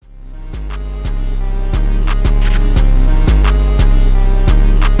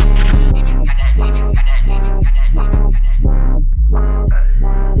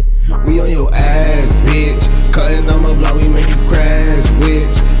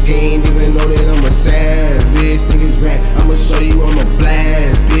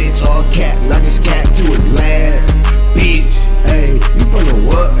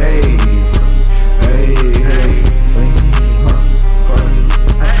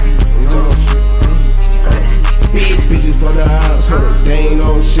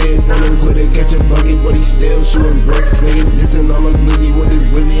catch a bucket, but he still shooting bricks. Niggas dissing on a glizzy with his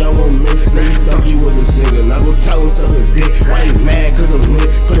glizzy, I won't miss. Niggas thought you was a singer, now go tell him suck a dick. Why they mad? Cause I'm lit.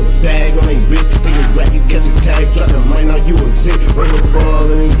 Put a bag on they bitch. Think it's rap, you catch a tag, drop the mic, now you a sick. Right before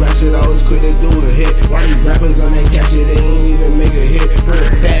all of these rap shit, I was quick to do a hit. Why these rappers on that catch shit, they ain't even make a hit. Put a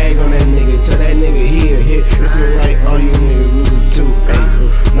bag on that nigga, tell that nigga he a hit. It seem like all you niggas losing too,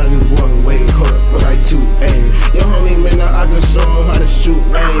 ayy. Not just one way, caught up, but like two, ayy. Yo homie, man, now I can show him how to shoot,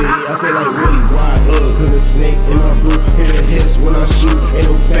 ayy. I feel like Woody, why, cause a snake in my brew. Hit a hiss when I shoot, ain't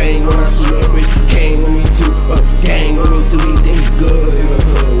no bang when I shoot. A bitch came with me too, gang with me too. He think he good in the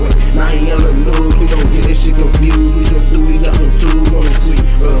hood, wait. Now he on the news, we don't get this shit confused. We swim through, we dropping tubes on the sleep.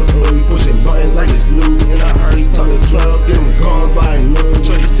 We pushing buttons like it's snooze. And I heard he talk to 12, get him gone by noon.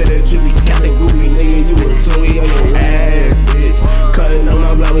 Shorty said that you be capping goofy, nigga, you a toolie on your ass, bitch. Cutting on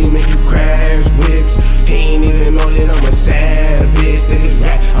my block, we make you crash whips. He ain't even know that I'm a savage. Niggas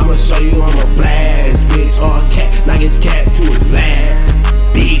rap, I'ma show you I'm a blast, bitch. All cat, knock his cap to his lab.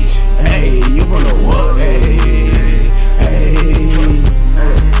 Bitch, hey, you from the what? Hey, hey,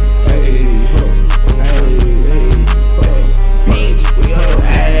 hey, bitch, we her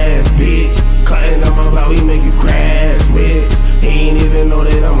ass, bitch. Cutting on my block, we make you crash whips. He ain't even know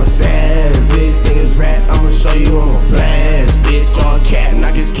that I'm a savage. Niggas rap, I'ma show you I'm a blast, bitch. All cat,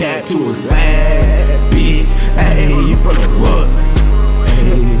 knock his cap to his lab.